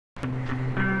Fuck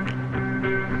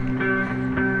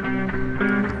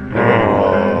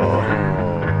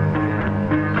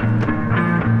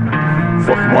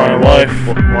my life,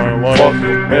 fuck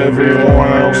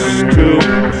everyone else too.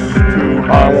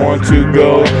 I want to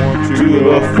go to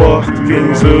the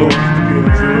fucking zoo.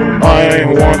 I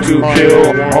want to kill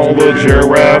all the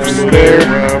giraffes there,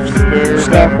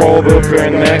 snap all of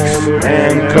their necks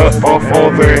and cut off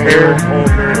all their hair.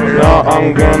 Now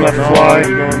I'm gonna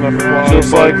fly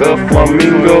just like a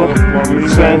flamingo,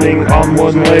 standing on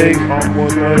one leg.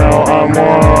 Now I'm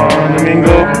on a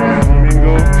mingo.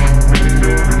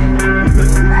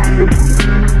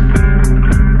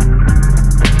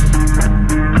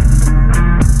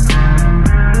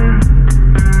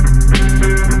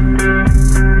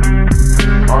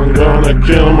 I'm gonna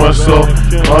kill myself.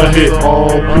 I hate all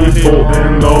people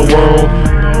in the world.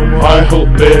 I hope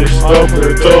they stub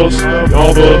their toes. All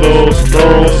of those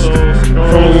girls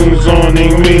friends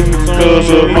zoning me cause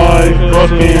of my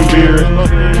fucking beer.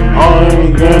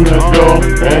 I'm gonna go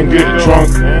and get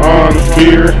drunk on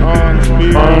beer.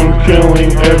 I'm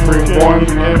killing everyone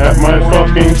at my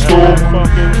fucking school.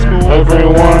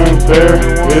 Everyone there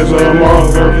is a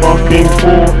motherfucking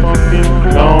fool.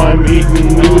 Now I'm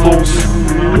eating noodles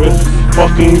with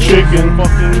fucking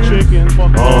chicken.